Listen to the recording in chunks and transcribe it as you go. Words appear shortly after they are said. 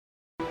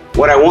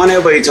What I want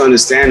everybody to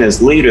understand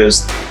is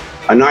leaders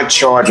are not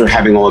charged with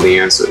having all the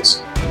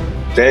answers.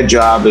 Their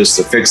job is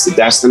to fix the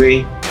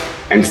destiny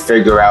and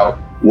figure out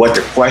what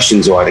the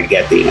questions are to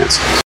get the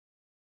answers.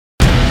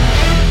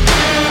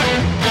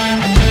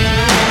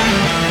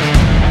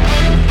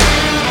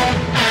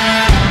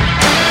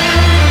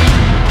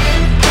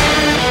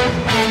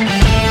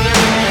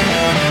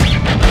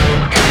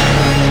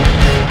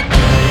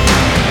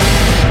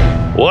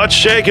 What's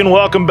shaking?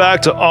 Welcome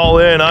back to All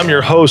In. I'm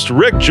your host,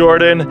 Rick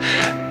Jordan.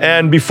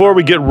 And before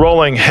we get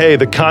rolling, hey,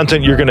 the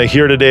content you're going to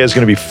hear today is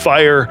going to be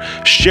fire.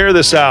 Share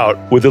this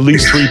out with at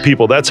least 3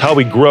 people. That's how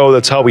we grow.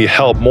 That's how we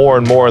help more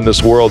and more in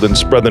this world and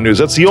spread the news.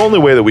 That's the only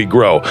way that we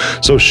grow.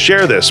 So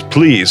share this,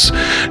 please.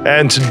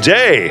 And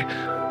today,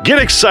 get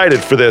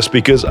excited for this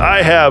because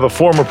I have a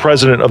former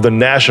president of the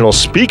National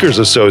Speakers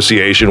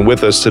Association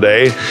with us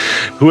today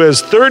who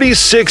has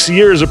 36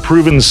 years of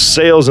proven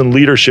sales and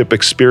leadership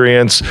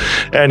experience.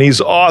 And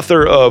he's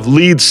author of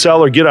Lead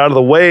Seller, Get Out of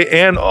the Way,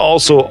 and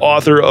also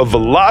author of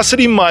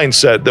Velocity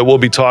Mindset that we'll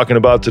be talking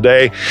about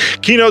today.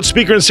 Keynote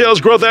speaker and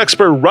sales growth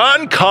expert,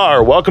 Ron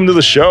Carr. Welcome to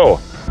the show.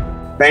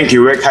 Thank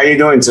you, Rick. How are you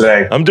doing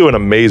today? I'm doing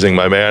amazing,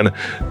 my man.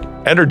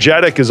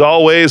 Energetic as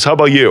always. How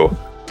about you?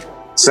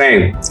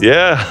 Same.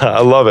 Yeah,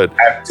 I love it.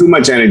 I have too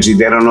much energy.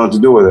 They don't know what to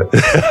do with it.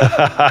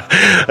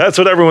 That's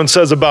what everyone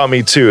says about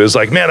me too. Is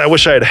like, man, I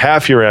wish I had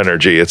half your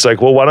energy. It's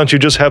like, well, why don't you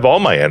just have all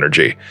my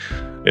energy?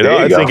 You know,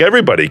 I think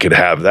everybody could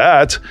have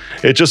that.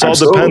 It just all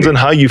depends on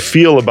how you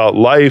feel about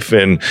life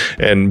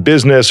and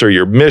business or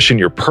your mission,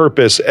 your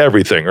purpose,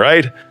 everything,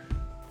 right?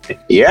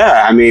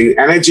 Yeah, I mean,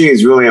 energy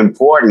is really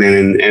important.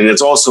 And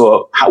it's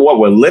also what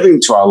we're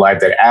living to our life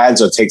that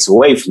adds or takes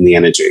away from the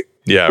energy.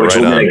 Yeah, which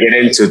right we're going to get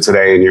into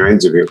today in your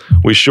interview.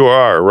 We sure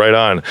are. Right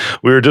on.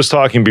 We were just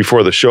talking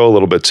before the show a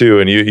little bit too,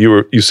 and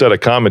you said a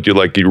comment.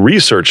 You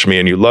researched me,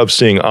 and you love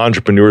seeing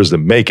entrepreneurs that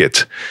make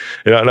it.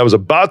 You know, and I was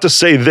about to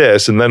say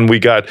this, and then we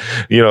got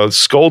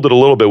scolded a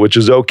little bit, which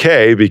is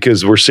okay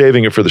because we're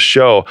saving it for the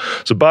show.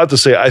 I was about to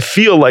say I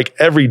feel like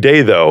every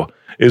day though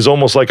is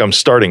almost like I'm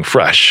starting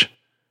fresh.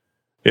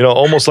 You know,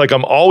 almost like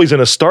I'm always in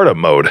a startup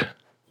mode.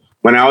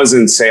 When I was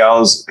in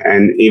sales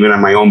and even in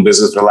my own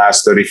business for the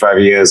last 35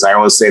 years, I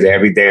always say that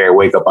every day I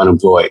wake up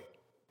unemployed.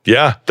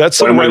 Yeah, that's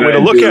the right way to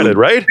look at it,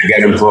 right? To get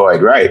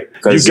employed, right?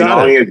 Because you're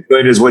only as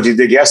good as what you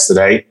did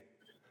yesterday.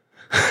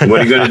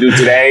 What are you going to do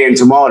today and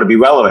tomorrow to be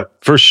relevant?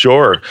 For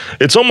sure.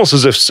 It's almost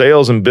as if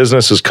sales and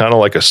business is kind of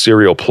like a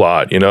serial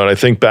plot, and I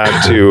think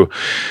back to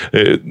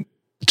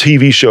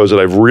TV shows that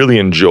I've really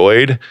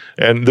enjoyed.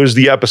 And there's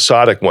the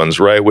episodic ones,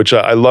 right? Which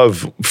I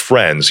love.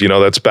 Friends,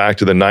 that's back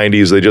to the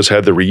 90s. They just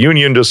had the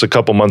reunion just a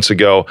couple months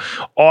ago.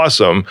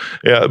 Awesome.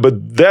 Yeah,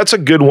 but that's a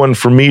good one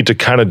for me to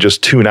kind of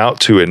just tune out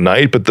to at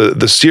night. But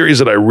the series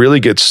that I really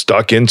get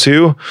stuck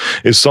into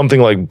is something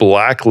like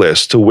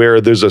Blacklist, to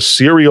where there's a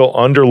serial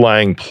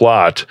underlying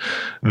plot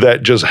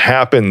that just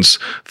happens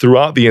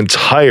throughout the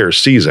entire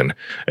season.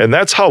 And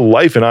that's how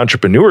life in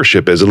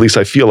entrepreneurship is. At least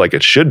I feel like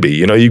it should be.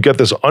 You've got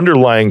this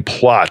underlying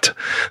plot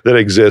that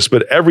exists,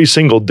 but every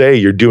single day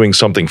you're doing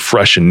something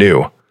fresh and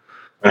new.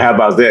 And how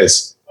about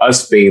this?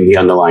 Us being the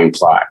underlying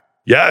plot.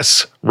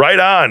 Yes, right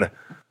on.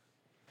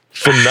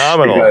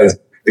 Phenomenal.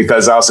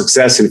 Because our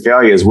success and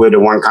failures, we're the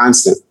one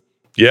constant.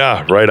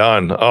 Yeah, right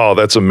on. Oh,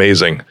 that's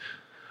amazing.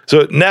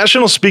 So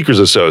National Speakers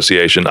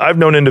Association, I've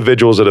known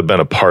individuals that have been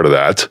a part of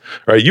that,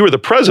 right? You were the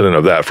president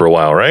of that for a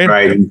while, right?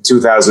 Right, in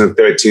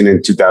 2013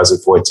 and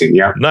 2014,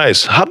 yeah.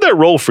 Nice. How'd that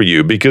roll for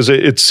you? Because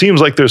it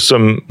seems like there's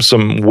some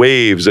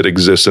waves that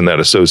exist in that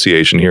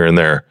association here and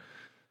there.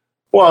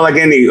 Well, like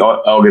any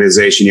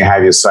organization, you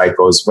have your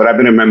cycles, but I've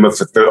been a member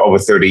for over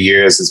 30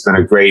 years. It's been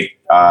a great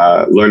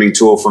learning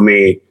tool for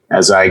me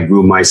as I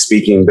grew my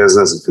speaking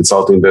business and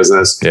consulting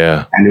business.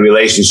 Yeah. And the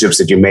relationships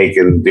that you make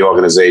in the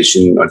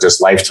organization are just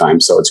lifetime.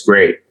 So it's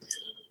great.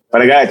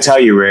 But I got to tell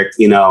you, Rick,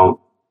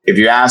 if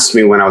you asked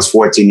me when I was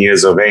 14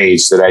 years of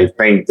age, did I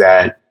think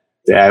that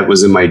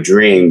was in my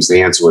dreams?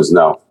 The answer was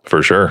no.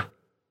 For sure.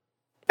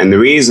 And the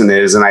reason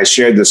is, and I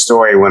shared the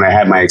story when I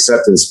had my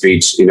acceptance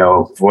speech,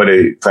 for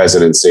the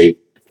presidency.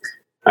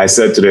 I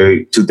said to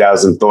the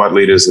 2,000 thought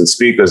leaders and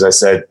speakers, I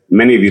said,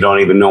 many of you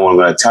don't even know what I'm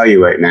going to tell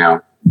you right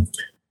now.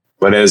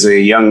 But as a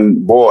young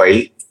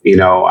boy,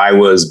 I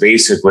was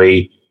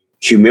basically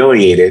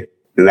humiliated.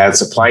 And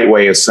that's a polite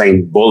way of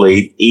saying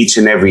bullied each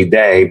and every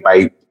day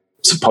by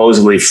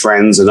supposedly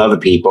friends and other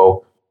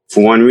people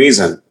for one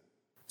reason.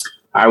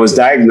 I was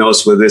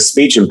diagnosed with this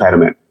speech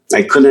impediment.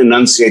 I couldn't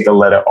enunciate the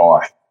letter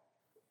R.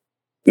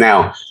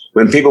 Now,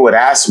 when people would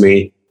ask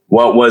me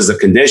what was the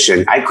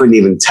condition, I couldn't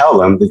even tell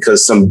them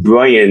because some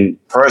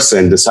brilliant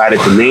person decided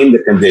to name the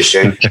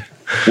condition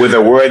with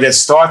a word that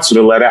starts with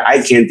a letter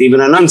I can't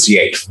even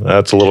enunciate.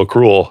 That's a little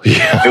cruel.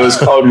 Yeah. It was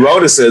called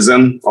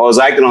rhoticism, or as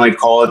I can only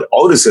call it,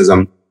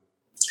 oticism.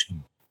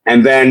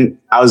 And then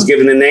I was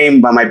given a name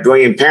by my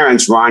brilliant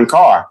parents, Ron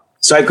Carr.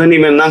 So I couldn't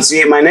even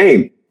enunciate my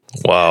name.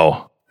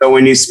 Wow. So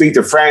when you speak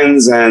to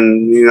friends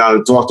and,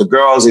 talk to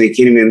girls and you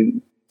can't even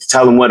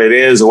tell them what it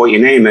is or what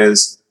your name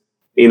is,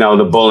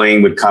 the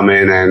bullying would come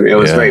in and it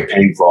was very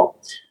painful.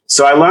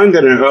 So I learned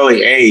at an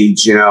early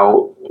age,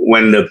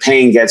 when the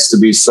pain gets to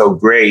be so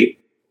great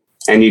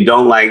and you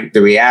don't like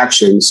the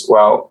reactions,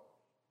 well,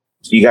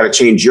 you got to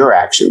change your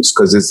actions,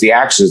 because it's the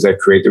actions that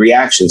create the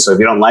reaction. So if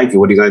you don't like it,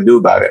 what are you going to do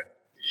about it?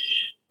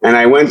 And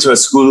I went to a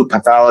school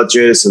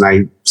pathologist and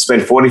I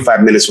spent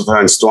 45 minutes with her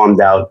and stormed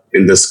out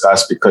in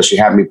disgust because she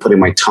had me putting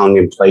my tongue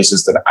in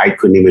places that I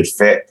couldn't even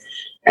fit,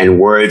 and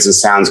words and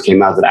sounds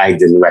came out that I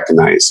didn't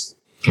recognize.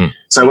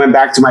 So I went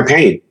back to my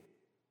pain,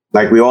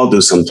 like we all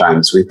do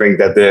sometimes. We think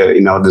that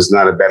there's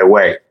not a better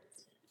way.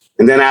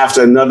 And then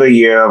after another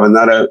year of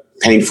another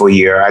painful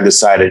year, I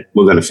decided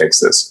we're going to fix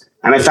this.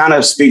 And I found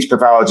a speech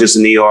pathologist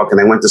in New York, and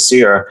I went to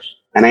see her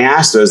and I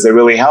asked her, does that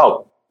really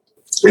help?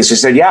 And she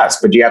said,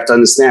 yes, but you have to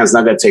understand, it's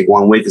not going to take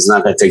 1 week. It's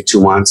not going to take 2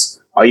 months.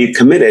 Are you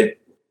committed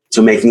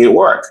to making it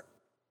work?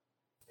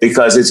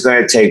 Because it's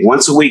going to take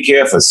once a week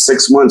here for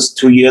 6 months,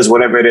 2 years,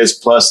 whatever it is,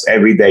 plus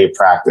everyday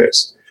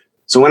practice.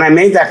 So when I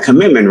made that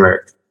commitment,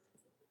 Rick,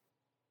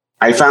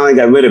 I finally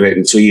got rid of it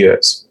in 2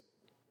 years.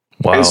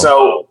 Wow. And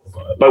so,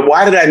 but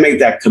why did I make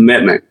that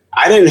commitment?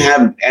 I didn't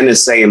have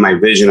NSA in my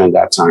vision at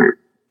that time.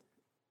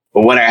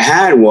 But what I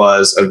had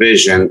was a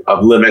vision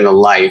of living a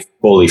life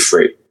fully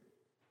free.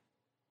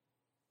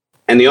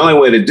 And the only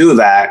way to do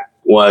that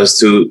was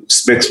to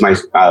fix my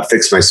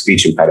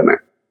speech impediment.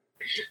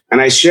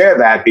 And I share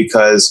that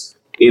because,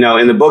 in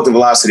the book, The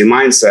Velocity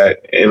Mindset,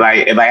 if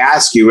I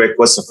ask you, Rick,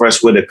 what's the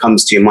first word that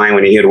comes to your mind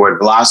when you hear the word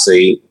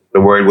velocity,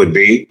 the word would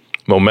be?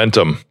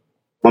 Momentum.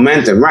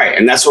 Momentum, right.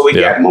 And that's what we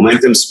get,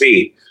 momentum,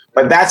 speed.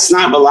 But that's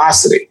not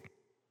velocity.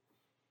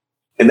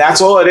 And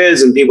that's all it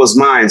is in people's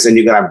minds, and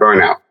you're going to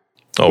burn out.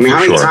 Oh, how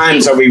many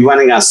times are we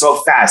running out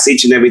so fast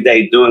each and every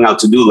day doing our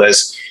to-do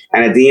list?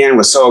 And at the end,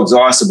 we're so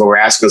exhausted, but we're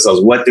asking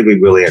ourselves, what did we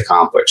really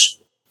accomplish?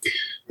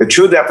 The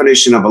true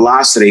definition of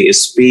velocity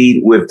is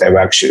speed with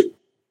direction.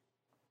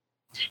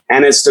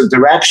 And it's the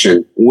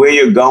direction where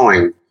you're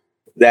going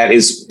that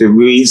is the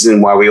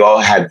reason why we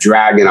all have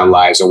drag in our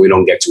lives or we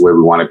don't get to where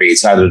we want to be.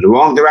 It's either the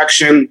wrong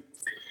direction,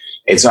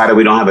 it's either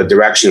we don't have a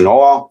direction at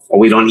all, or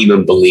we don't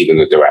even believe in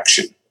the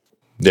direction.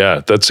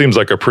 Yeah, that seems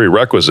like a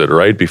prerequisite,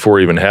 right? Before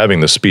even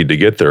having the speed to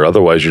get there.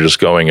 Otherwise, you're just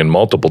going in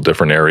multiple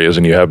different areas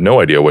and you have no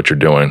idea what you're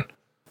doing.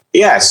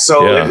 Yes.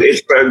 So,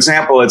 for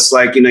example, it's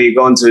like, you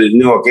go into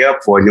Newark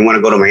Airport and you want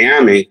to go to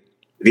Miami.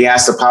 If you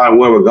ask the pilot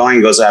where we're going,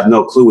 he goes, I have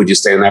no clue. Would you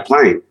stay on that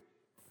plane?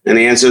 And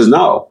the answer is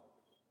no.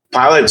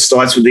 Pilot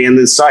starts with the end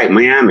in sight,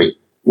 Miami,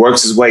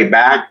 works his way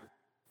back,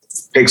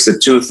 picks the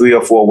 2, 3,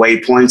 or 4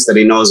 waypoints that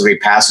he knows if he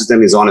passes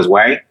them, he's on his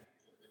way.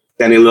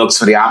 Then he looks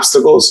for the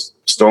obstacles,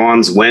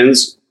 storms,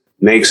 winds,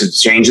 makes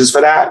changes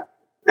for that.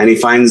 And he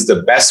finds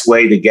the best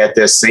way to get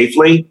there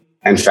safely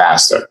and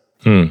faster.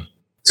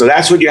 So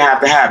that's what you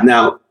have to have.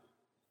 Now,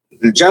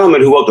 the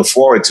gentleman who wrote the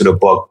foreword to the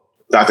book,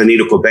 Dr.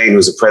 Nito Cobain,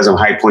 who's the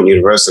president of High Point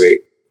University,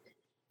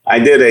 I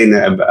did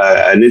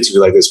an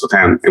interview like this with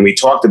him, and we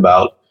talked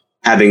about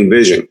having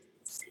vision.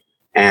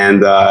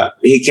 And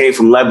he came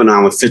from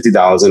Lebanon with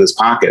 $50 in his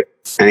pocket,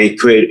 and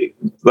he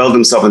built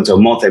himself into a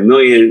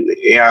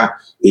multi-millionaire.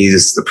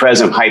 He's the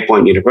president of High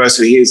Point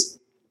University.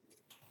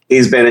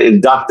 He's been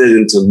inducted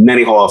into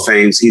many Hall of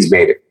Fames. He's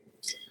made it.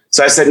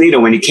 So I said, Nito,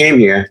 when you came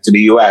here to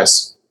the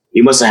U.S.,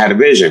 you must have had a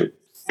vision.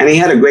 And he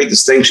had a great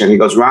distinction. He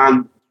goes,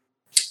 Ron,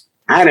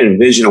 I had a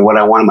vision of what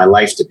I wanted my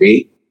life to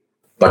be,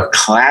 but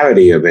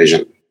clarity of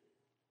vision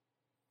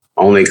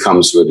only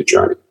comes through the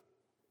journey.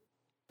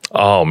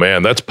 Oh,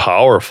 man, that's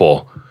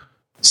powerful.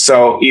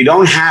 So you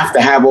don't have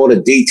to have all the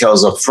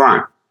details up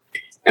front.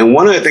 And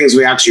one of the things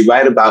we actually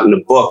write about in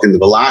the book, in The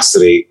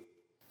Velocity,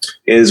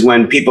 is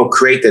when people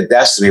create their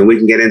destiny, and we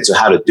can get into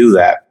how to do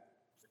that.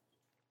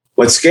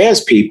 What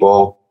scares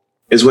people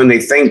is when they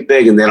think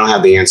big and they don't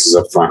have the answers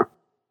up front.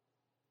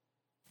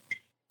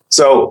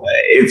 So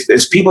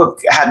if people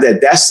have their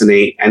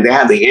destiny and they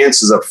have the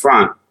answers up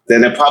front,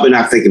 then they're probably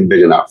not thinking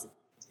big enough.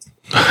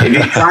 If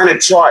you're trying to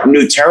chart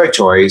new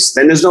territories,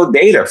 then there's no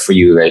data for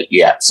you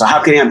yet. So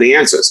how can you have the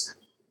answers?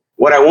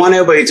 What I want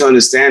everybody to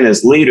understand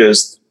is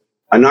leaders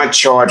are not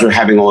charged with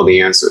having all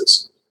the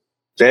answers.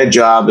 Their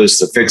job is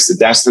to fix the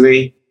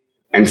destiny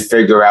and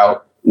figure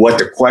out what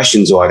the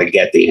questions are to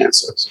get the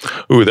answers.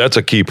 Ooh, that's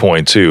a key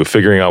point too,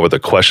 figuring out what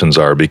the questions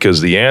are, because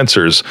the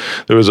answers,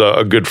 there was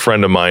a good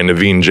friend of mine,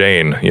 Naveen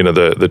Jain,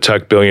 the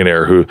tech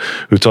billionaire who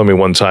told me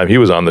one time, he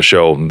was on the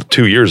show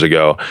 2 years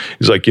ago.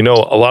 He's like, a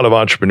lot of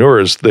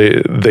entrepreneurs,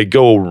 they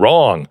go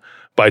wrong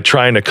by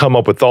trying to come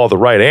up with all the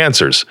right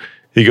answers.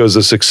 He goes,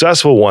 the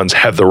successful ones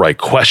have the right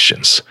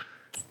questions.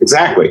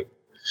 Exactly.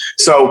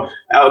 So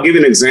I'll give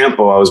you an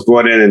example. I was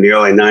brought in the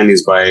early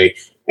 90s by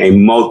a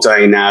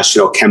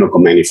multinational chemical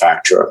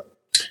manufacturer.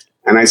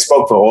 And I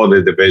spoke for all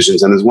the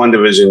divisions. And there's one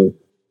division,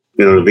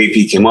 the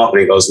VP came up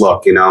and he goes,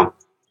 look,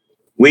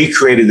 we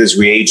created this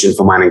reagent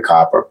for mining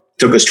copper. It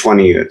took us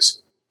 20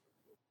 years.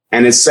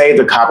 And it saved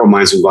the copper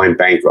mines from going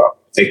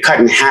bankrupt. They cut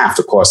in half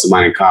the cost of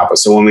mining copper.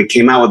 So when we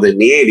came out with it in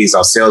the 80s,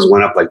 our sales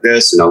went up like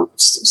this,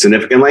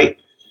 significantly.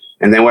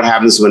 And then what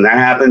happens when that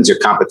happens? Your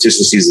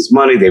competition sees this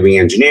money, they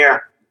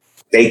re-engineer.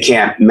 They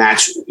can't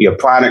match your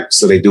product,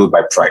 so they do it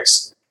by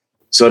price.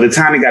 So at the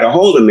time he got a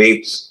hold of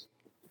me,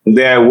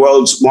 their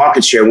world's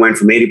market share went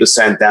from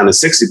 80% down to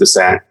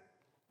 60%.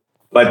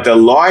 But the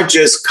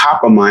largest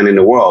copper mine in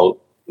the world,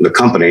 the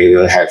company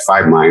that had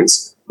 5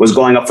 mines, was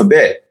going up for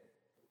bid.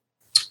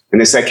 And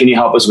they said, can you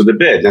help us with the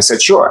bid? And I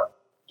said, sure.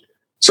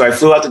 So I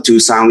flew out to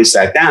Tucson. We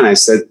sat down. I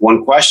said,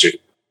 one question.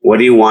 What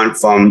do you want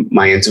from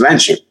my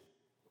intervention?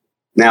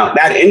 Now,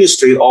 that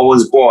industry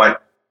always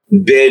bought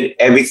bid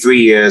every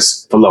 3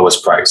 years for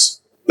lowest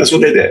price. That's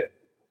what they did.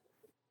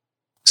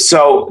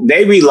 So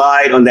they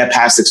relied on their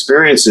past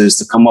experiences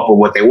to come up with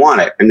what they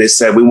wanted. And they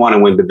said, we want to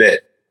win the bid.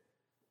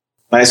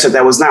 But I said,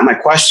 that was not my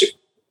question.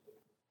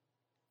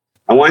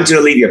 I want you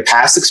to leave your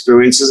past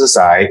experiences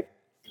aside.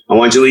 I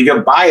want you to leave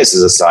your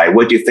biases aside.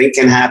 What do you think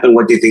can happen?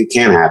 What do you think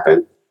can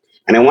happen?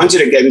 And I want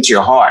you to get into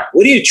your heart.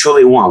 What do you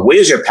truly want?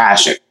 Where's your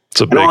passion?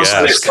 It's a big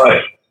ask.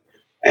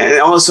 And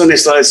all of a sudden they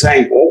started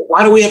saying, well,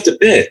 why do we have to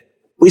bid?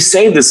 We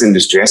saved this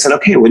industry. I said,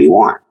 okay, what do you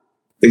want?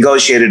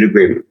 Negotiated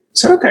agreement. I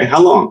said, okay,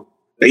 how long?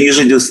 They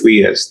usually do 3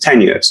 years,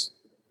 10 years.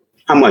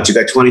 How much? You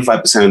got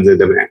 25% of the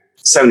demand,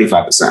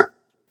 75%.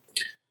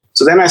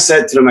 So then I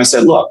said to them, I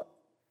said, look,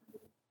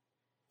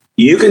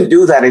 you can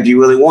do that if you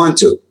really want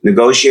to.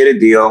 Negotiate a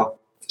deal,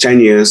 10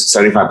 years,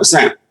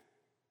 75%.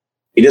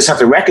 You just have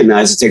to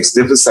recognize it takes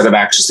a different set of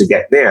actions to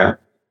get there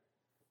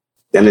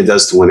than it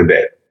does to win a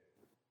bid.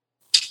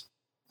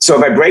 So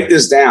if I break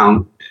this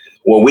down,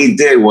 what we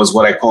did was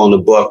what I call in the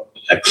book,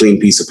 a clean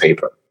piece of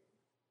paper.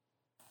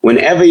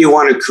 Whenever you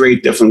want to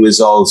create different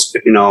results,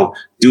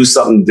 do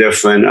something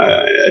different,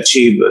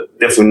 achieve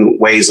different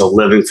ways of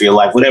living for your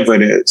life, whatever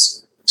it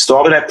is,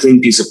 start with that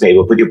clean piece of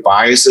paper, put your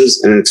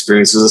biases and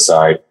experiences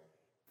aside,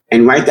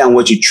 and write down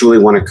what you truly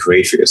want to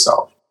create for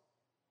yourself.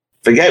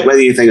 Forget whether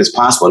you think it's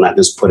possible or not,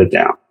 just put it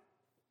down.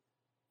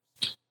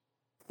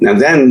 Now,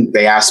 then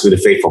they asked me the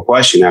fateful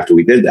question after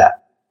we did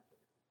that.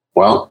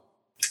 Well,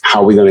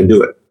 how are we going to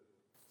do it?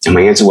 And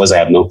my answer was, I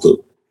have no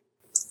clue.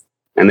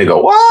 And they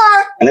go,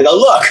 what? And I go,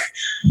 look,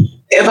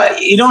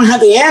 you don't have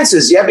the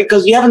answers yet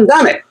because you haven't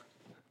done it.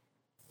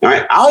 All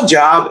right. Our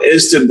job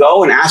is to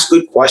go and ask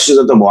good questions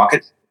of the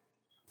market,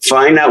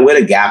 find out where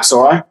the gaps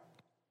are,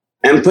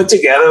 and put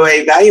together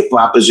a value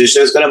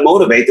proposition that's going to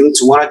motivate them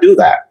to want to do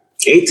that.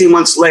 18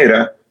 months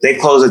later, they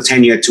close a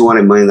 10-year,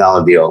 $200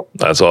 million deal.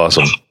 That's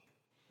awesome.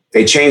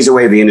 They changed the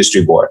way the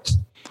industry bought.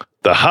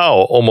 The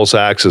how almost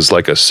acts as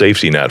like a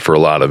safety net for a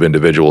lot of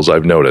individuals,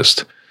 I've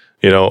noticed,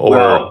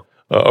 or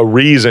a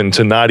reason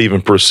to not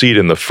even proceed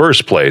in the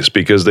first place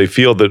because they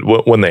feel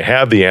that when they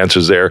have the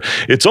answers there,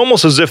 it's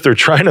almost as if they're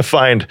trying to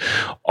find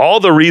all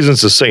the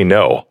reasons to say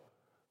no.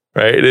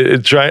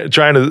 Right. Trying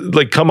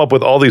to come up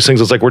with all these things.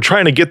 It's like we're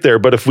trying to get there.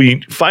 But if we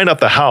find out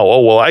the how,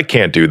 oh, well, I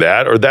can't do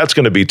that, or that's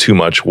going to be too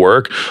much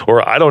work,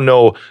 or I don't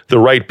know the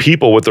right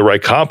people with the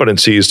right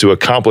competencies to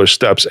accomplish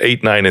steps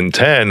 8, 9, and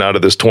 10 out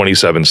of this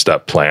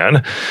 27-step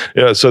plan.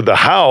 So the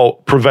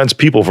how prevents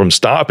people from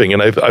stopping.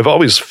 And I've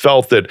always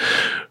felt that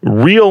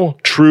real,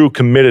 true,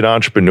 committed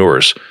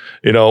entrepreneurs,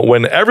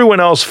 when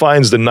everyone else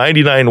finds the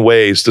 99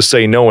 ways to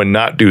say no and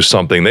not do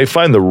something, they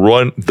find the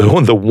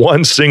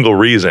one single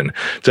reason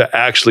to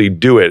actually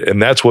do it.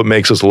 And that's what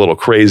makes us a little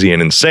crazy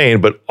and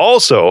insane, but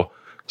also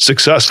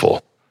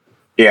successful.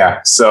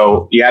 Yeah.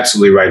 So you're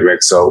absolutely right,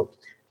 Rick. So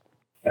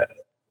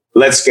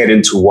let's get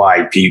into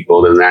why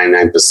people, the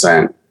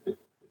 99%,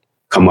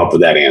 come up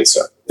with that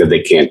answer that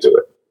they can't do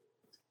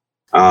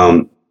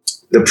it.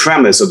 The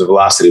premise of the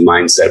velocity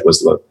mindset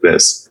was, look,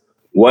 this.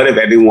 What if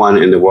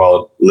everyone in the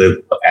world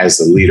lived as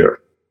a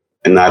leader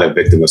and not a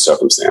victim of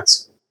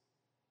circumstance?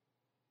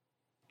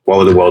 What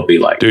would the world be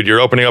like? Dude,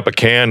 you're opening up a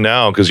can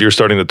now because you're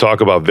starting to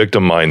talk about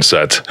victim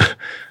mindset.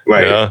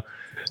 Right. Yeah?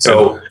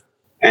 So,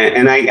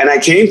 and I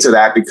came to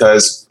that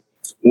because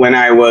when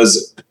I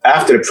was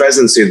after the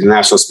presidency of the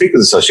National Speakers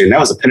Association, that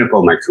was the pinnacle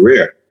of my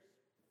career.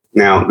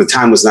 Now, the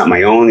time was not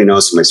my own,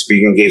 so my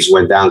speaking engagements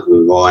went down because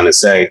we were all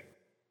NSA.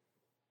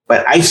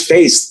 But I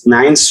faced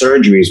 9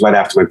 surgeries right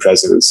after my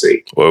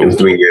presidency in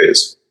 3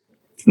 years.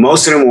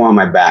 Most of them were on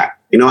my back.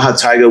 You know how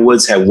Tiger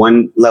Woods had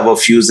 1 level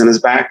fused in his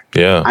back?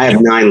 Yeah. I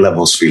have 9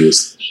 levels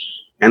fused.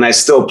 And I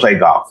still play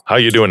golf. How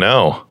you doing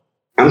now?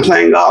 I'm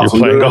playing golf.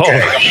 You're playing golf.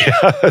 Okay.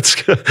 Yeah, that's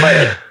good.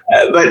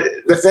 But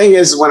the thing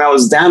is, when I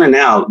was down and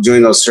out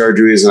during those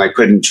surgeries and I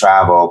couldn't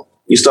travel,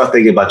 you start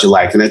thinking about your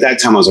life. And at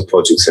that time, I was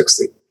approaching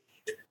 60.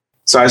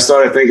 So I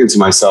started thinking to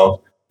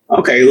myself,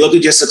 okay, look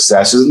at your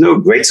successes. And there were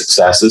great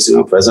successes,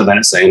 President of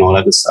NSA and all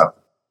that good stuff.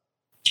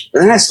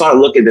 But then I started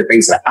looking at the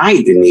things that I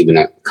didn't even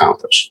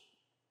accomplish.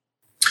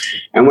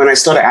 And when I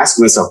started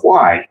asking myself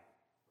why,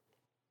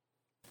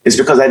 it's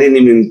because I didn't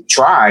even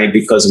try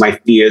because of my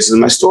fears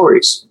and my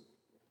stories.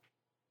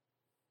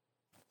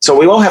 So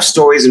we all have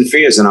stories and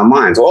fears in our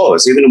minds, all of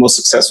us, even the most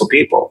successful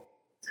people.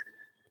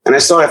 And I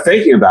started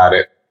thinking about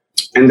it.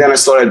 And then I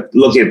started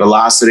looking at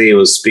velocity,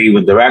 with speed,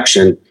 with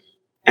direction.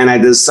 And I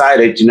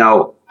decided,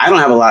 I don't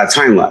have a lot of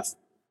time left.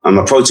 I'm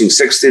approaching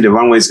 60. The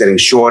runway's getting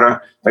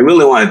shorter. If I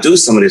really want to do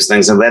some of these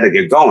things, I better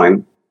get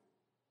going.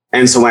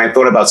 And so when I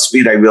thought about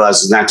speed, I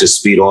realized it's not just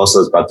speed, also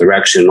it's about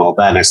direction and all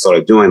that. And I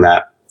started doing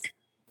that.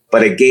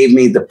 But it gave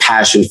me the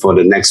passion for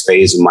the next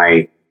phase of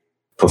my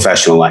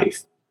professional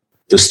life.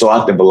 to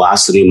start the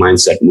velocity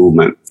mindset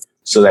movement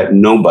so that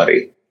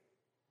nobody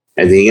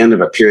at the end of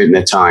a period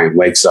of time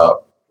wakes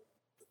up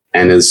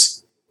and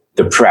is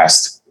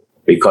depressed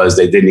because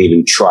they didn't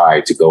even try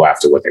to go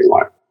after what they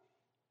want.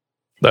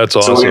 That's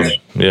awesome.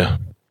 Yeah.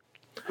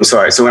 I'm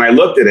sorry. So when I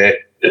looked at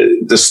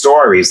it, the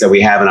stories that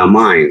we have in our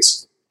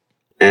minds,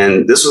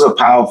 and this was a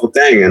powerful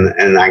thing.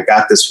 And I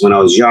got this when I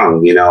was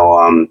young. You know,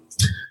 I'm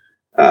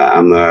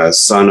the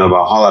son of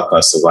a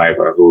Holocaust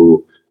survivor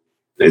who,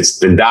 it's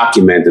been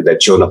documented that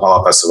children of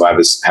Holocaust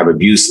survivors have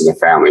abuse in the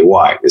family.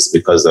 Why? It's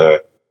because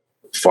the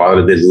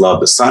father didn't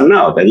love the son?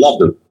 No, they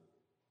loved him.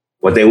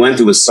 What they went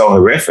through was so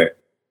horrific.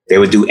 They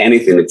would do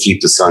anything to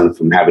keep the son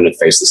from having to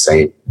face the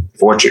same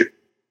fortune.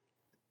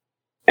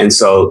 And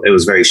so it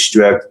was very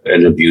strict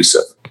and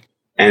abusive.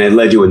 And it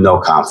led you with no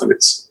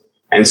confidence.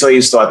 And so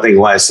you start thinking,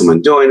 why is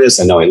someone doing this?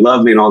 I know he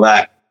loved me and all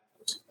that.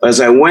 But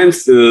as I went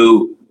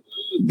through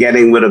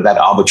getting rid of that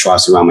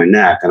albatross around my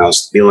neck and I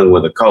was dealing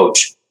with a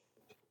coach,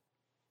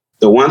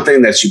 the one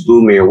thing that she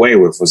blew me away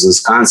with was this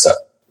concept.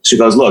 She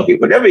goes, look,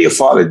 whatever your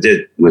father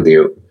did with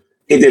you,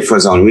 he did for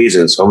his own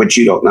reasons, for which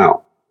you don't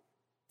know.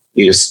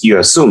 You're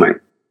assuming.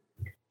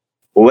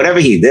 But whatever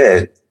he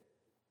did,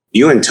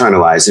 you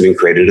internalized it and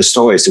created a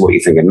story as to what you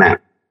think it meant.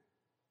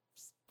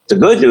 The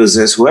good news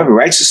is whoever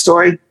writes a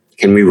story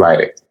can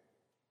rewrite it.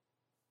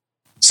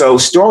 So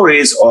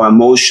stories are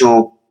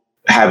emotional,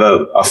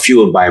 are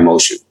fueled by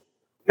emotion.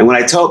 And when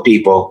I tell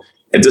people,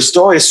 if the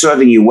story is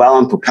serving you well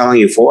and propelling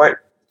you forward,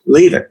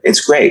 leave it.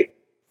 It's great.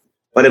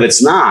 But if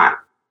it's not,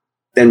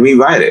 then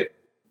rewrite it.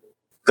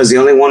 Because the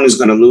only one who's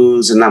going to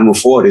lose and not move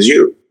forward is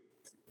you.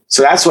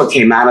 So that's what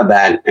came out of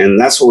that. And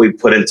that's what we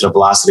put into the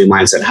velocity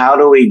mindset. How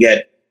do we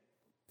get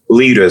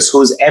leaders?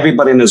 Who's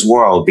everybody in this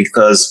world?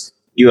 Because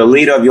you're a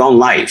leader of your own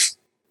life,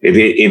 if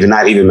you're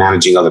not even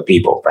managing other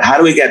people. But how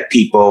do we get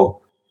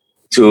people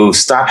to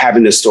stop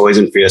having the stories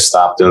and fear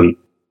stop them,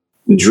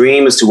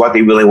 dream as to what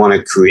they really want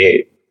to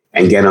create,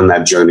 and get on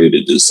that journey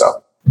to do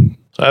so?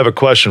 I have a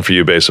question for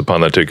you based upon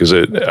that too, because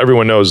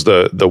everyone knows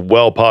the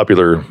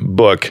well-popular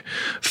book,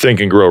 Think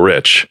and Grow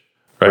Rich,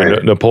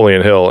 right?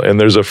 Napoleon Hill. And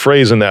there's a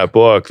phrase in that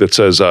book that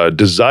says,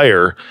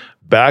 desire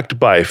backed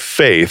by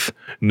faith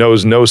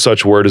knows no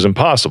such word as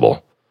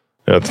impossible.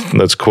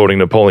 That's quoting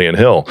Napoleon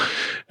Hill.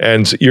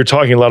 And you're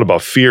talking a lot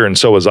about fear, and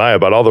so was I,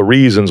 about all the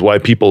reasons why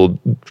people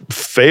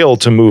fail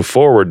to move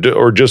forward,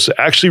 or just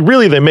actually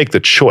really they make the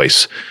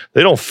choice.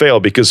 They don't fail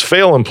because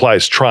fail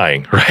implies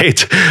trying, right?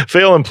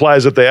 Fail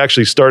implies that they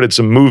actually started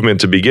some movement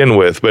to begin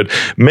with, but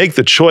make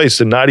the choice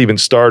to not even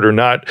start or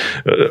not,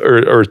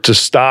 or to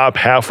stop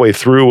halfway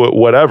through,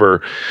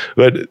 whatever.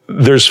 But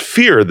there's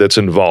fear that's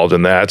involved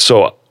in that.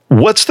 So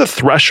what's the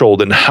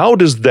threshold, and how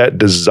does that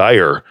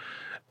desire,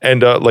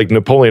 and like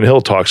Napoleon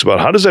Hill talks about,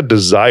 how does that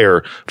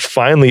desire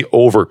finally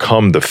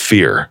overcome the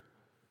fear?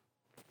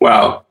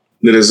 Well,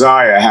 the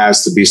desire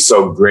has to be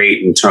so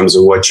great in terms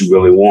of what you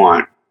really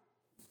want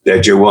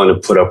that you're willing to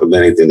put up with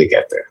anything to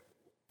get there.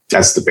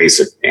 That's the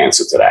basic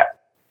answer to that.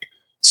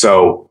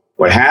 So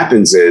what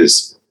happens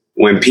is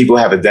when people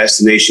have a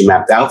destination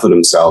mapped out for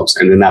themselves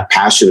and they're not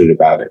passionate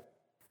about it,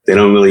 they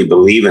don't really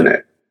believe in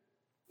it,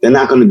 they're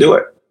not going to do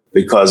it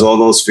because all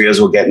those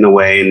fears will get in the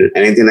way, and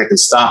anything that can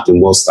stop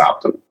them will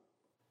stop them.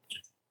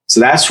 So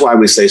that's why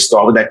we say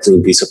start with that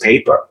clean piece of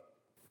paper.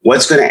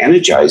 What's going to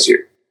energize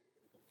you?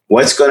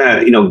 What's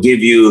going to, give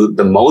you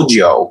the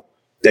mojo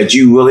that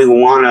you really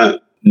want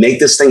to make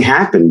this thing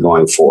happen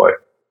going forward?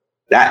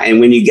 And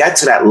when you get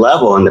to that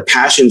level and the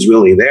passion's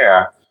really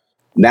there,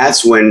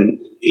 that's when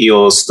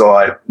you'll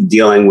start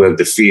dealing with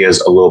the fears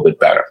a little bit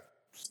better.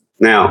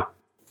 Now,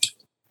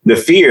 the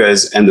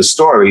fears and the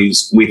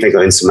stories we think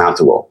are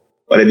insurmountable.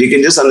 But if you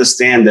can just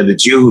understand that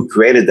it's you who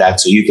created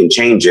that so you can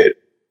change it,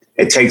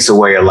 it takes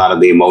away a lot of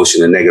the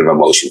emotion, the negative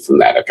emotion from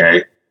that,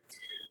 okay?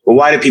 But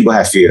why do people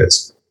have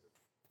fears?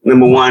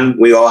 Number one,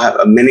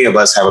 many of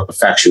us have a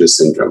perfectionist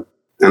syndrome.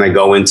 And I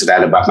go into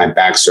that about my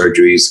back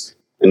surgeries.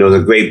 And there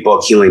was a great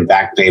book, Healing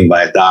Back Pain,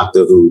 by a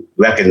doctor who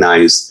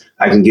recognized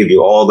I can give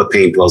you all the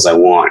pain pills I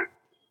want.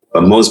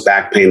 But most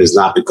back pain is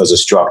not because of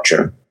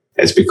structure.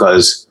 It's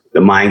because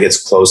the mind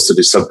gets close to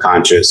the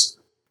subconscious.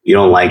 You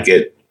don't like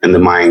it. And the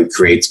mind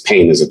creates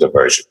pain as a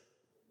diversion.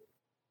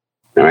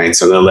 All right,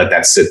 so I'm going to let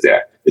that sit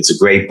there. It's a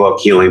great book,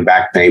 Healing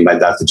Back Pain by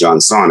Dr.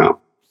 John Sarno.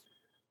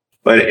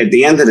 But at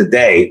the end of the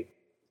day,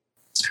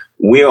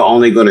 we are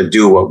only going to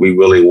do what we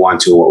really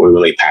want to, what we're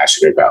really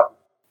passionate about.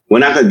 We're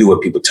not going to do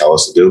what people tell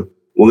us to do.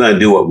 We're going to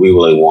do what we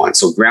really want.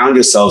 So ground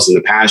yourselves in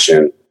the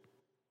passion,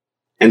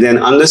 and then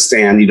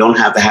understand you don't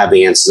have to have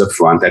the answers up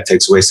front. That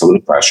takes away some of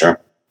the pressure.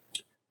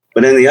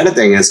 But then the other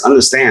thing is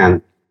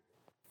understand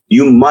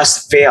you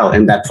must fail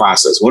in that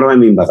process. What do I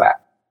mean by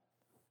that?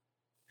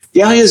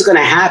 Failure is going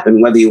to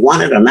happen whether you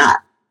want it or not.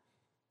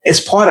 It's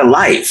part of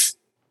life.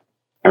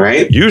 All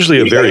right.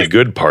 Usually a very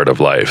good part of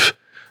life.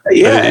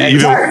 Yeah.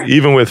 Exactly.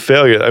 Even with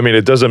failure. I mean,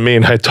 it doesn't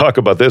mean, I talk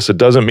about this, it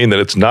doesn't mean that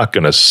it's not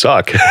going to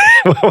suck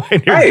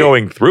when you're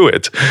going through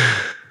it.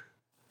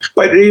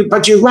 But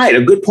you're right,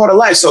 a good part of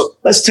life. So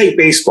let's take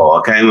baseball.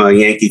 Okay, I'm a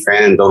Yankee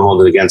fan. Don't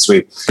hold it against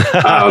me.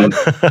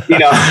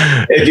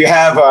 If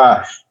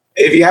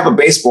you have a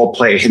baseball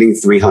player hitting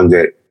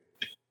 300,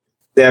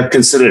 they're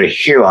considered a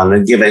hero and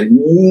they're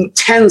given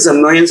tens of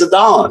millions of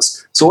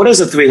dollars. So what does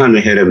a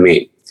 300 hitter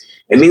mean?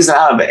 It means that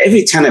out of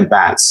every 10 at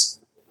bats,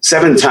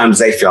 7 times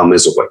they fail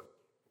miserably,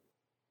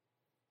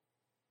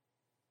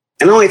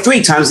 and only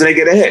 3 times do they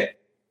get a hit.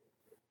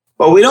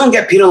 But we don't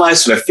get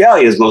penalized for the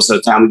failures most of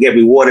the time. We get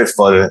rewarded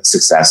for the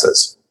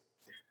successes.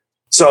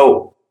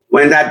 So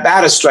when that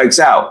batter strikes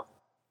out,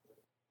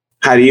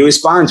 how do you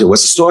respond to it?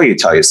 What's the story you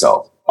tell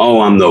yourself?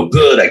 Oh, I'm no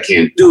good. I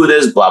can't do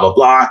this, blah, blah,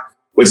 blah,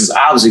 which is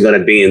obviously going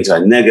to be into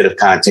a negative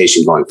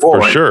connotation going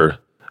forward. For sure.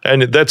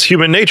 And that's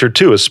human nature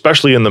too,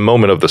 especially in the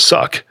moment of the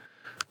suck.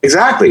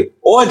 Exactly.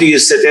 Or do you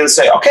sit there and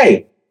say,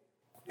 okay,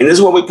 and this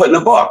is what we put in the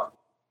book.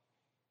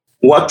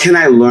 What can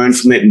I learn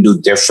from it and do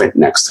different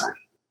next time?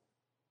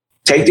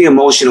 Take the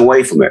emotion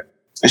away from it.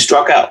 I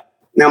struck out.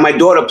 Now, my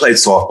daughter played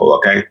softball,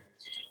 okay?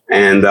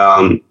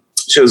 And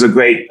she was a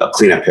great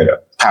cleanup hitter,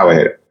 power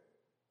hitter.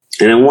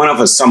 And in one of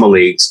her summer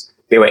leagues,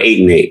 they were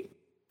 8-8.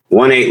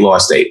 Won 8,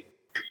 lost 8.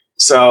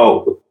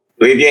 So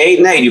if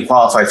you're 8-8, you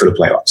qualify for the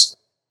playoffs.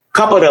 A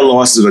couple of their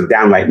losses were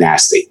downright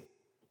nasty.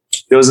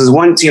 There was this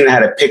one team that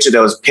had a pitcher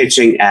that was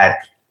pitching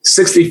at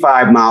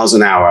 65 miles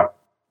an hour,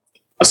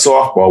 a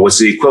softball, which is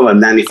the equivalent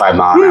of 95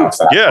 mile an hour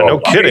fastball. Yeah, no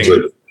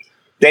kidding.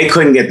 They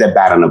couldn't get their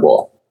bat on the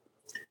ball.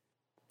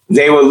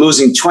 They were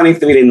losing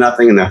 23-0 in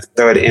the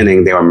 3rd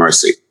inning. They were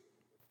mercy.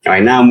 All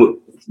right, now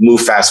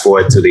move fast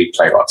forward to the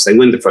playoffs. They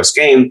win the first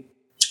game,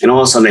 and all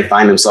of a sudden they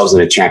find themselves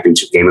in a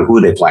championship game. And who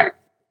are they playing?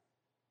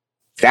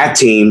 That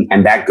team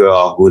and that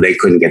girl who they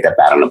couldn't get their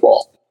bat on the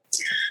ball.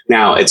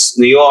 Now, it's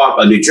New York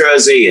or New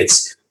Jersey.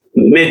 It's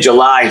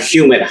mid-July,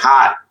 humid,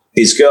 hot.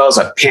 These girls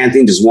are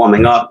panting, just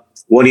warming up.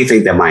 What do you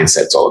think their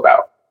mindset's all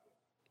about?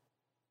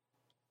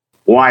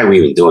 Why are we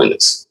even doing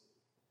this?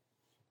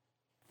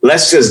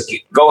 Let's just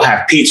go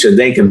have pizza.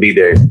 They can be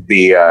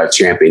the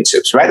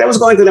championships, right? That was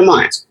going through their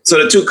minds.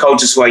 So the 2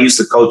 coaches who I used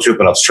to coach with,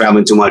 but I was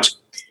traveling too much,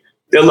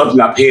 they're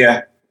looking up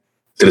here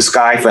to the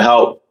sky for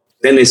help.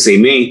 Then they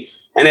see me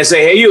and they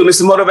say, hey, you,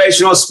 Mr.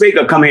 Motivational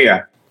Speaker, come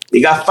here.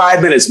 You got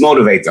 5 minutes,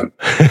 motivate them.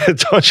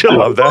 Don't you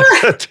love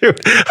that?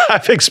 Dude,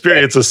 I've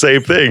experienced the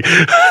same thing.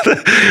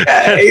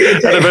 At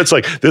events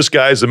like, this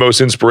guy's the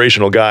most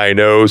inspirational guy I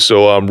know.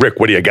 So, Rick,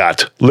 what do you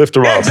got? Lift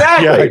her up.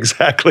 Exactly. Yeah,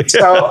 exactly.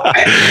 So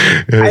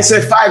I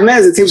said 5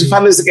 minutes. It takes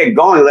 5 minutes to get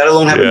going, let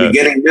alone have a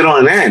beginning, middle,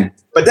 and end.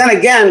 But then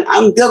again,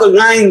 I'm dealing with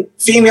 9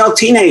 female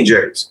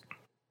teenagers.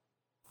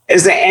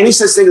 Is there any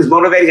such thing as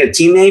motivating a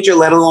teenager,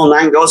 let alone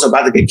 9 girls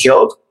about to get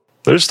killed?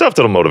 There's stuff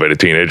that'll motivate a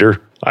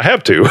teenager. I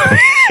have to.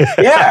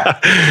 Yeah.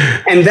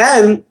 And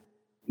then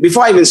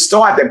before I even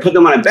start, they put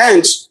them on a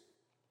bench.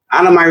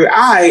 Out of my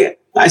eye,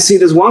 I see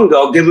this one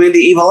girl giving me the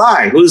evil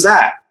eye. Who's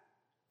that?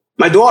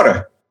 My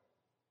daughter.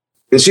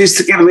 And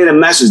she's giving me the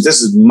message,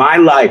 this is my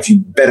life. You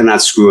better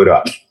not screw it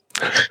up.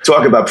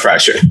 Talk about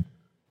pressure.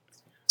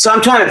 So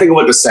I'm trying to think of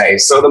what to say.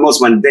 So the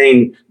most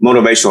mundane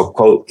motivational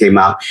quote came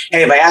out.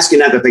 Hey, if I ask you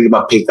not to think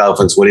about pink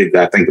elephants, what are you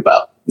going to think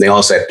about? They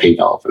all said pink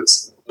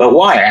elephants. But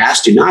why? I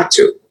asked you not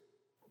to.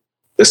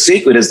 The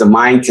secret is the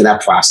mind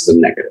cannot process the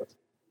negative.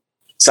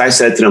 So I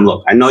said to them,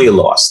 look, I know you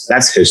lost.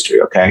 That's history,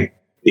 okay?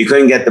 You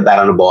couldn't get the bat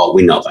on the ball.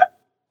 We know that.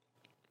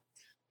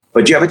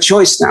 But you have a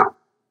choice now.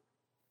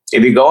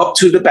 If you go up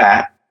to the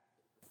bat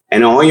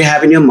and all you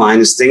have in your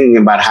mind is thinking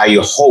about how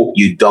you hope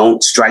you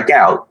don't strike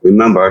out.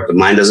 Remember, the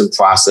mind doesn't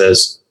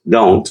process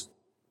don't.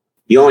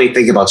 You only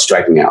think about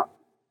striking out.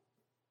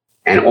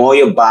 And all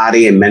your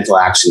body and mental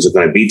actions are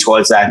going to be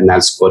towards that, and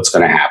that's what's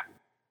going to happen.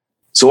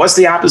 So what's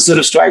the opposite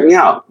of striking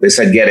out? They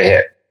said, get a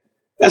hit.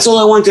 That's all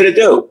I wanted to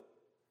do.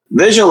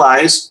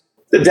 Visualize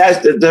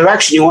the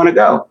direction you want to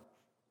go.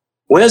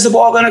 Where's the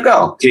ball going to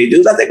go? Can you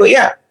do that? They go,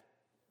 yeah.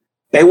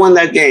 They won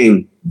that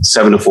game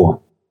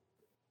 7-4.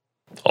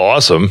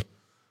 Awesome.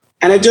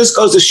 And it just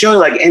goes to show,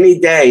 like, any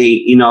day,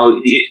 you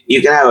know,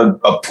 you can have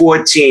a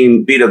poor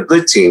team beat a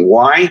good team.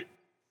 Why?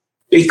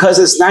 Because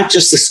it's not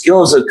just the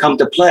skills that come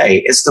to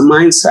play. It's the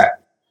mindset.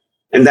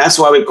 And that's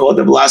why we call it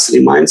the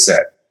velocity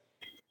mindset.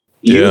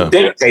 You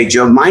dictate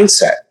your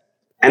mindset.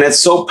 And it's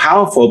so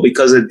powerful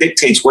because it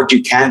dictates what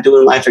you can do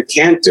in life and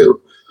can't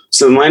do.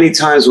 So many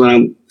times when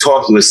I'm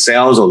talking with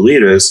sales or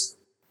leaders,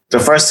 the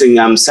first thing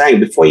I'm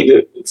saying, before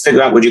you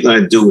figure out what you're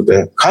going to do with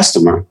the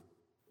customer,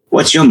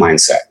 what's your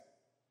mindset?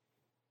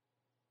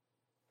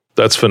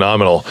 That's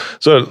phenomenal.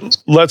 So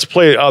let's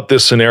play out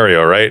this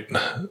scenario, right?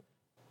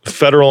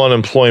 Federal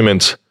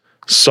unemployment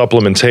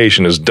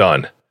supplementation is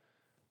done.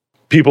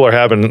 People are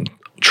having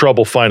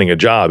trouble finding a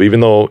job, even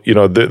though, you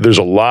know, there's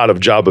a lot of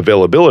job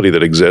availability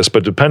that exists,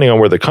 but depending on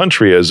where the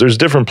country is, there's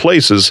different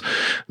places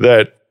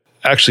that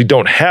actually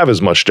don't have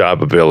as much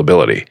job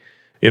availability.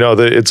 You know,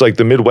 it's like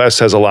the Midwest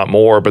has a lot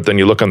more, but then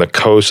you look on the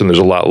coast and there's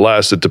a lot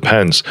less. It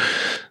depends.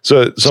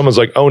 So someone's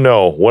like, oh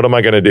no, what am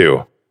I going to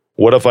do?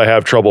 what if I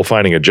have trouble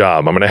finding a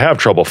job? I'm going to have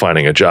trouble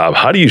finding a job.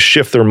 How do you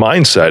shift their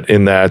mindset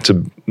in that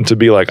to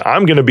be like,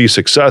 I'm going to be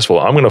successful.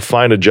 I'm going to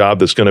find a job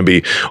that's going to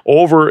be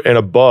over and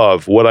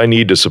above what I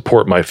need to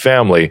support my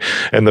family.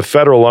 And the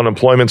federal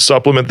unemployment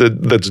supplement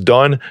that's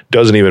done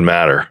doesn't even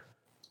matter.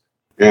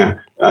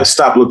 Yeah.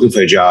 Stop looking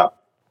for a job.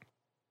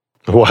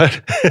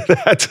 What?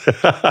 That's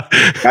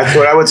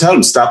what I would tell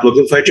them. Stop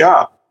looking for a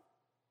job.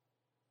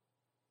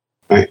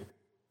 Right?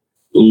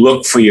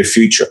 Look for your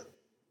future.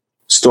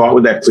 Start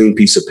with that clean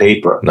piece of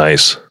paper.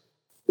 Nice.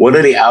 What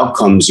are the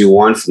outcomes you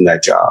want from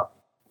that job?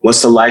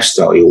 What's the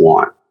lifestyle you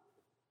want?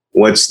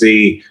 What's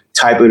the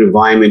type of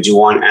environment you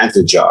want at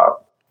the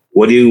job?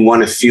 What do you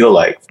want to feel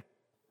like?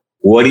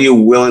 What are you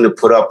willing to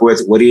put up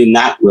with? What are you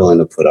not willing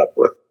to put up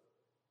with?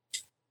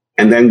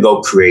 And then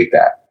go create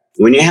that.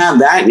 When you have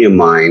that in your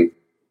mind,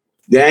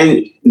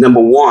 then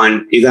number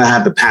one, you're going to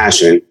have the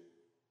passion.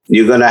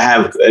 You're going to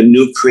have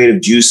new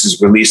creative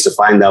juices released to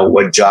find out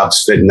what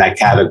jobs fit in that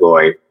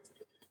category.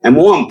 And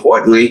more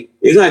importantly,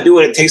 you're going to do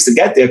what it takes to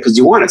get there because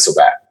you want it so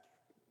bad.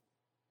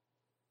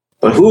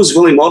 But who's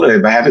really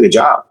motivated by having a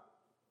job?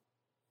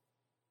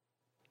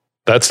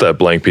 That's that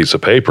blank piece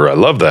of paper. I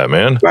love that,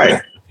 man.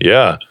 Right.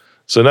 Yeah.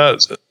 So now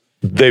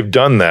they've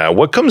done that.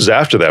 What comes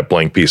after that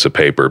blank piece of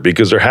paper?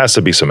 Because there has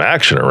to be some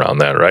action around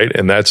that, right?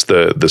 And that's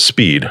the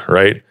speed,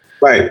 right?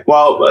 Right.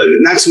 Well,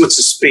 not so much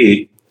the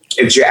speed.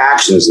 It's your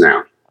actions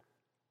now.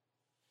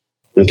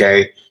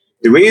 Okay.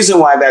 The reason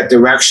why that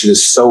direction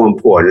is so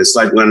important, it's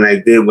like when I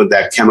did with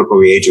that chemical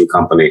reagent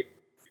company.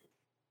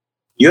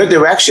 Your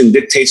direction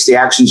dictates the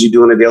actions you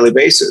do on a daily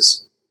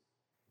basis.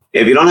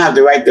 If you don't have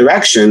the right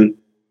direction,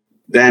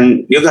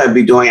 then you're going to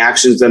be doing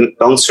actions that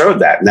don't serve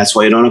that. And that's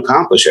why you don't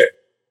accomplish it.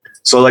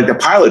 So like the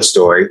pilot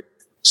story,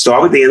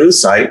 start with the end in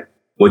sight.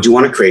 What do you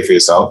want to create for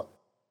yourself?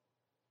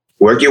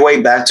 Work your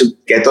way back to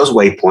get those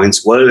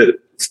waypoints. What are the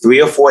 3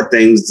 or 4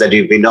 things that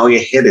if you know you're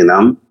hitting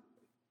them,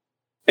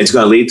 it's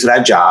going to lead to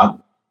that job?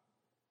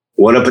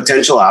 What are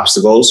potential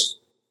obstacles?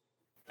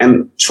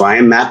 And try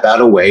and map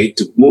out a way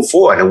to move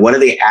forward. And what are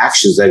the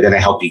actions that are going to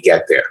help you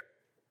get there?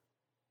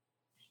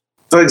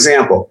 For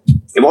example,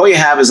 if all you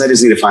have is I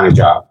just need to find a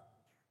job,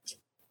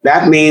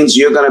 that means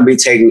you're going to be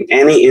taking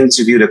any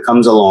interview that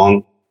comes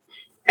along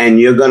and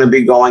you're going to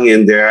be going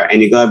in there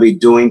and you're going to be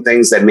doing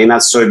things that may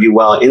not serve you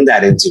well in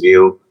that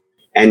interview.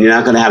 And you're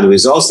not going to have the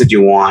results that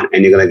you want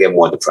and you're going to get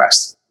more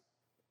depressed.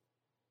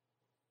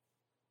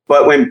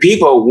 But when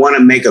people want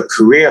to make a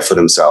career for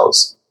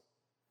themselves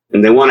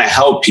and they want to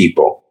help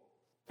people,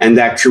 and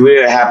that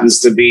career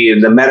happens to be in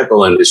the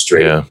medical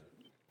industry,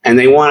 and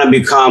they want to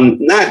become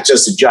not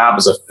just a job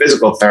as a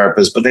physical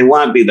therapist, but they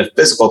want to be the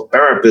physical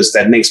therapist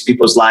that makes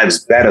people's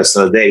lives better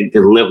so they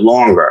can live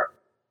longer.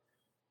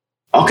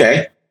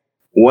 Okay,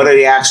 what are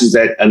the actions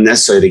that are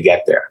necessary to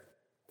get there?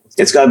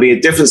 It's going to be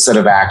a different set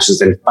of actions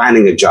than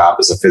finding a job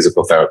as a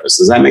physical therapist.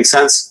 Does that make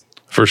sense?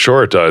 For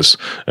sure it does.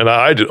 And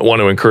I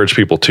want to encourage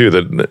people too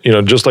that, you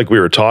know, just like we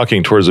were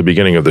talking towards the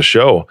beginning of the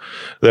show,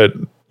 that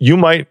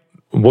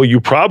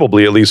you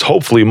probably, at least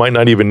hopefully, might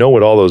not even know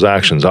what all those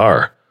actions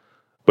are.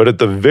 But at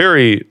the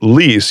very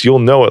least, you'll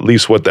know at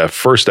least what that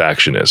first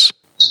action is.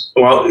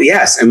 Well,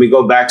 yes. And we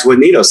go back to what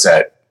Nito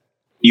said.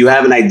 You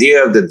have an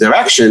idea of the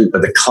direction,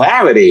 but the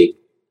clarity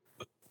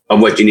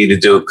of what you need to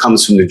do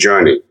comes from the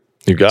journey.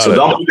 You got it. So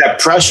don't put that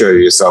pressure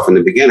on yourself in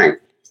the beginning.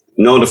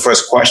 Know the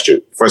first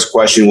question. First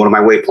question, what are my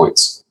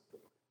waypoints?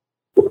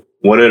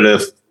 What are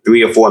the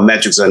 3 or 4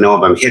 metrics I know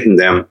if I'm hitting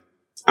them,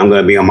 I'm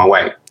going to be on my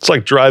way? It's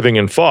like driving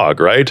in fog,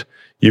 right?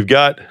 You've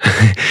got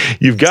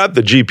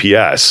the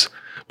GPS,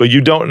 but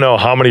you don't know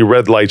how many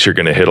red lights you're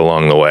going to hit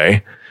along the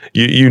way.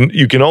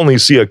 You can only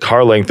see a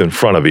car length in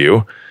front of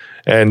you.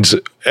 And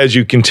as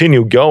you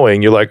continue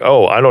going, you're like,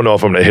 oh, I don't know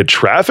if I'm going to hit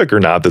traffic or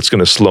not. That's going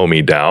to slow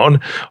me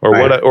down, or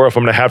or if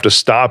I'm going to have to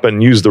stop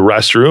and use the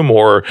restroom,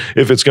 or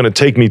if it's going to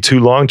take me too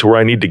long to where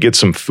I need to get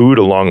some food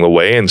along the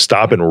way and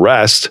stop and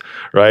rest.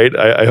 Right?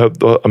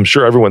 I'm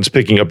sure everyone's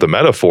picking up the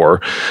metaphor,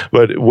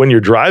 but when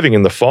you're driving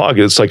in the fog,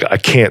 it's like I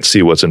can't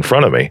see what's in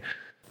front of me.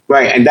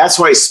 Right, and that's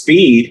why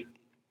speed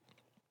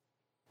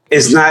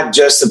is not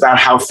just about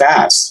how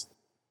fast.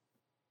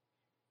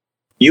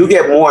 You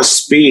get more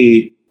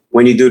speed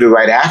when you do the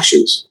right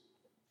actions.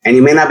 And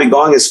you may not be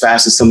going as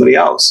fast as somebody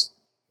else,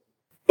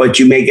 but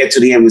you may get to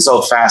the end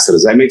result faster.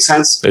 Does that make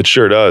sense? It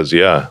sure does.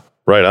 Yeah.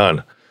 Right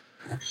on.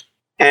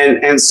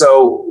 And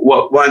so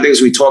one of the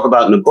things we talk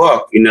about in the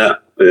book, you know,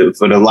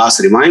 for the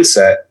velocity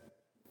mindset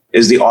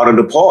is the art of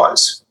the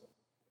pause.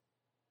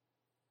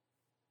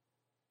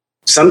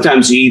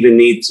 Sometimes you even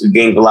need to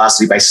gain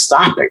velocity by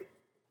stopping.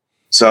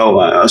 So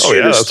that's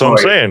what I'm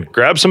saying.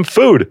 Grab some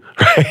food.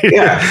 Right?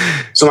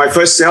 Yeah. So my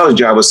first sales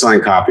job was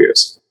selling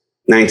copiers.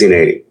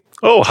 1980.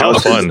 Oh, how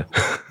fun.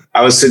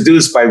 I was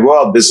seduced by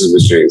Royal Business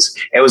Machines.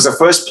 It was the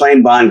first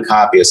plain bond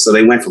copier. So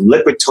they went from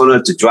liquid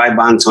toner to dry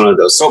bond toner.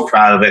 They were so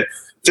proud of it.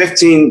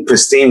 15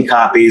 pristine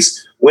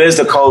copies. Where's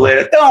the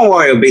collator? Don't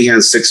worry, it'll be here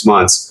in 6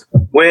 months.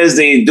 Where's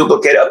the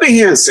duplicate? It'll be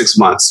here in 6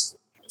 months.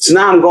 So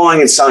now I'm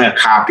going and selling a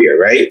copier,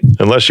 right?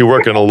 Unless you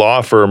work in a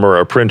law firm or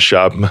a print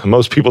shop,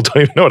 most people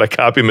don't even know what a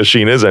copy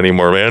machine is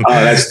anymore, man.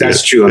 Oh,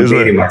 that's true. I'm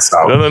dating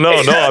myself.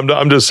 No.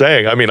 I'm just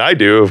saying. I mean, I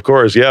do, of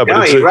course. Yeah,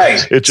 but you're right.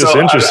 It's just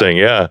interesting.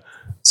 Yeah.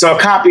 So a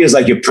copy is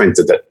like you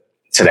printed it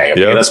today.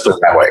 Okay, let's put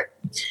it that way.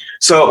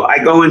 So I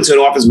go into an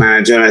office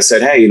manager and I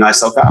said, hey, I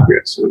sell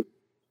copiers.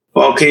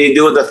 Well, can you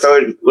do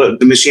what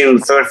the machine on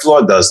the third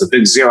floor does, the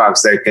big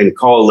Xerox that can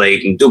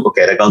collate and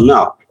duplicate? I go,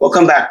 no. Well,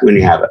 come back when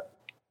you have it.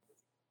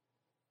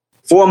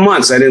 4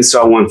 months, I didn't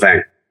sell one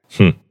thing.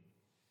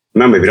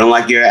 Remember, if you don't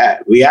like your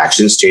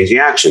reactions, change the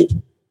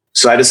action.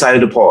 So I decided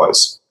to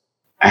pause.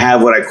 I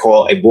have what I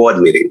call a board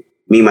meeting,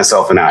 me,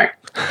 myself, and I.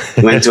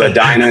 Went to a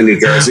diner in New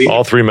Jersey.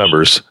 All 3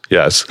 members,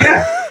 yes.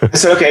 Yeah. I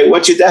said, okay,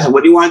 what's your desk?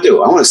 What do you want to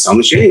do? I want to sell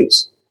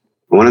machines.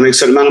 I want to make a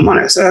certain amount of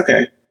money. I said,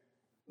 okay.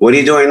 What are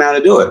you doing now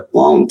to do it?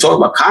 Well, I'm talking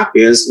about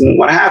copiers. And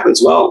what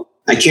happens? Well,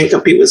 I can't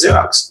compete with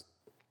Xerox.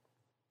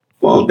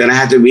 Well, then I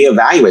had to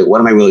reevaluate. What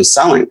am I really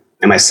selling?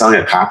 Am I selling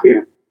a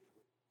copier?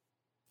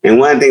 And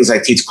one of the things I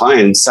teach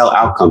clients, sell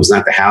outcomes,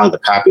 not the how. The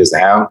copy is the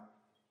how.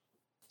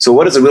 So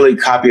what is a really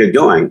copier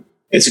doing?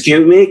 It's a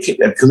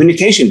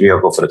communication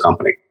vehicle for the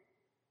company.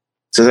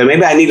 So then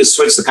maybe I need to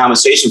switch the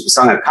conversation from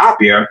selling a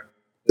copier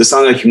to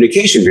selling a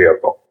communication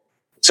vehicle.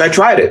 So I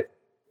tried it.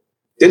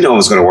 Didn't know it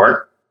was going to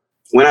work.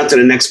 Went out to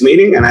the next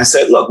meeting and I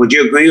said, look, would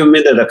you agree with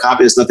me that a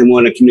copy is nothing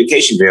more than a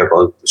communication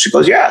vehicle? She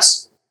goes,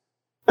 yes.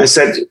 I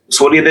said,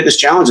 so what are your biggest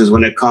challenges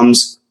when it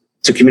comes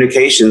to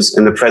communications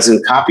in the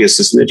present copier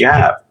system that you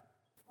have?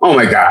 Oh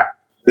my God.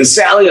 And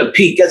Sally or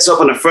Pete gets up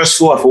on the first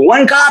floor for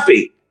one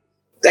copy.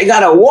 They got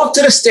to walk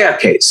to the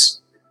staircase,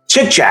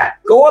 chit chat,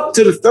 go up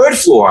to the third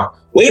floor,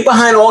 wait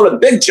behind all the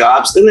big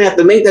jobs. Then they have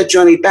to make that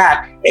journey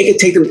back. It could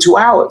take them 2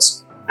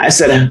 hours. I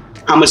said,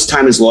 how much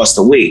time is lost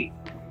a week?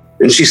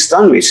 And she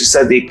stunned me. She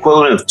said the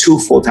equivalent of 2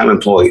 full-time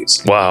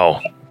employees.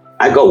 Wow.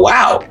 I go,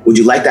 wow, would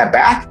you like that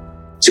back?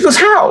 She goes,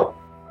 how?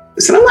 I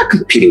said, I'm not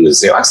competing with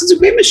Xerox. It's a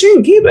great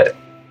machine. Keep it.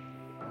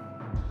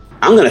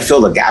 I'm going to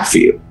fill the gap for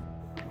you.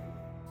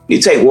 You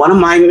take one of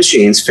my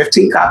machines,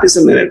 15 copies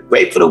a minute,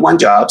 wait for the 1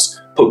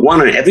 jobs, put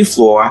 1 on every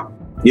floor,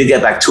 you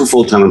get back 2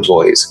 full-time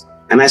employees.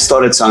 And I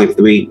started selling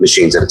 3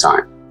 machines at a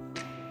time.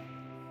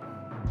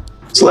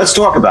 So let's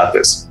talk about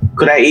this.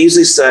 Could I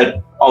easily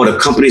said, oh, the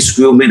company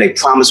screwed me. They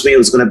promised me it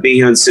was going to be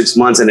here in 6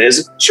 months and it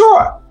isn't?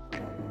 Sure.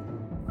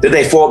 Did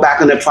they fall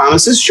back on their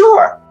promises?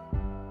 Sure.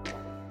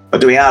 But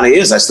the reality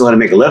is I still had to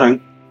make a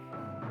living.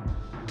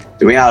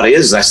 The reality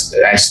is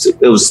it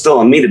was still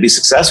on me to be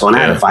successful and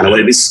I had to find a way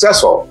to be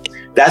successful.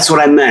 That's what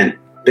I meant.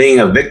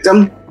 Being a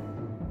victim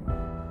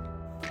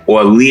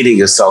or leading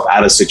yourself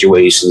out of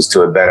situations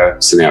to a better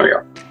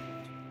scenario.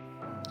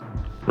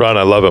 Ron,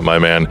 I love it, my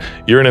man.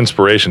 You're an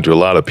inspiration to a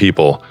lot of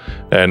people.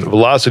 And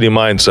Velocity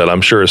Mindset,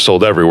 I'm sure, is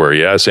sold everywhere.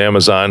 Yes,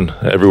 Amazon,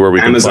 everywhere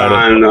we can find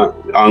it. Amazon,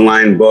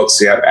 online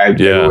books,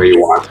 everywhere you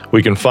want.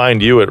 We can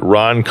find you at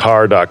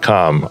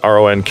ronkarr.com,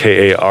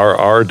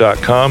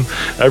 RONKARR.com.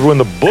 Everyone,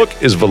 the book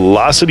is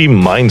Velocity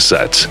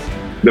Mindset.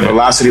 The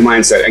Velocity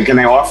Mindset. And can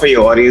I offer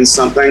your audience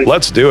something?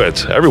 Let's do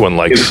it. Everyone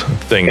likes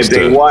things. If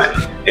they want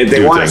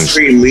a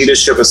free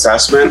leadership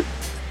assessment,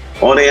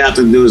 all they have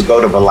to do is go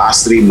to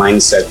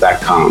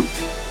velocitymindset.com.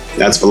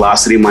 That's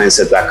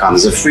velocitymindset.com.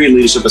 It's a free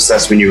leadership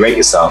assessment. You rate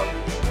yourself.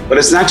 But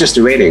it's not just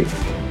a rating.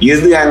 You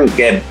then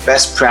get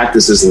best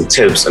practices and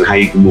tips on how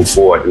you can move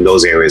forward in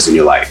those areas in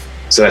your life.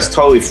 So that's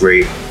totally free.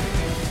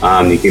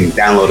 You can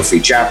download a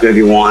free chapter if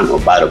you want or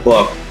buy the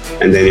book,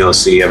 and then you'll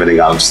see everything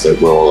else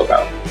that we're all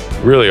about.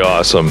 Really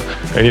awesome.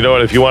 And you know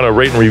what? If you want to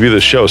rate and review the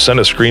show, send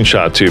a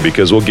screenshot too,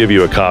 because we'll give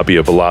you a copy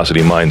of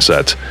Velocity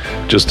Mindset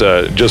just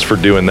for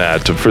doing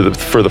that,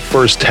 for the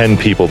first 10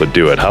 people that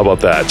do it. How about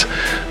that?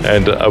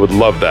 And I would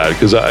love that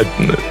because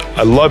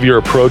I love your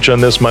approach on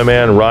this, my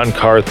man. Ron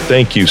Karr,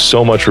 thank you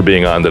so much for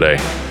being on today.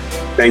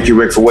 Thank you,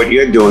 Rick, for what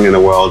you're doing in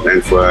the world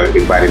and for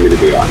inviting me to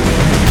be on.